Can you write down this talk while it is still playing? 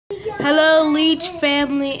Hello Leech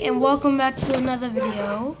family and welcome back to another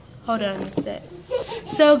video. Hold on a sec.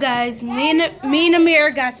 So guys, me and Amir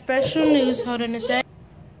got special news. Hold on a sec.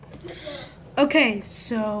 Okay,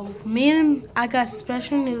 so I got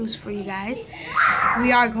special news for you guys.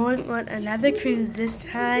 We are going on another cruise. This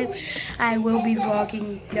time I will be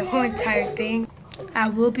vlogging the whole entire thing. I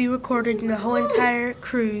will be recording the whole entire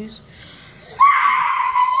cruise.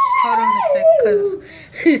 Hold on a sec, cause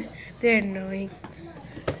they're annoying.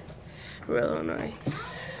 Real annoying.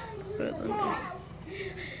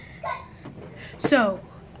 So,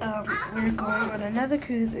 we're going on another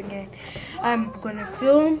cruise again. I'm gonna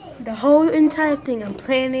film the whole entire thing. I'm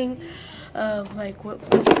planning of like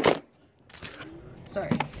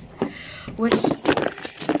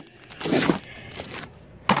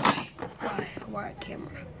why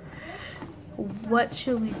camera? What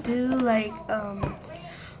should we do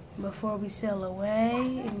before we sail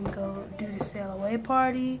away and go do the sail away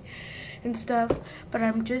party and stuff? But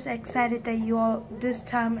I'm just excited that this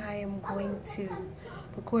time I am going to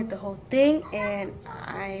record the whole thing, and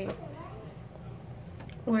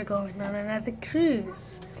we're going on another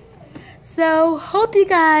cruise. So hope you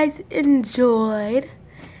guys enjoyed.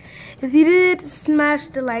 If you did, smash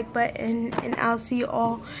the like button, and I'll see you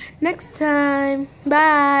all next time.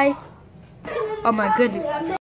 Bye. Oh my goodness.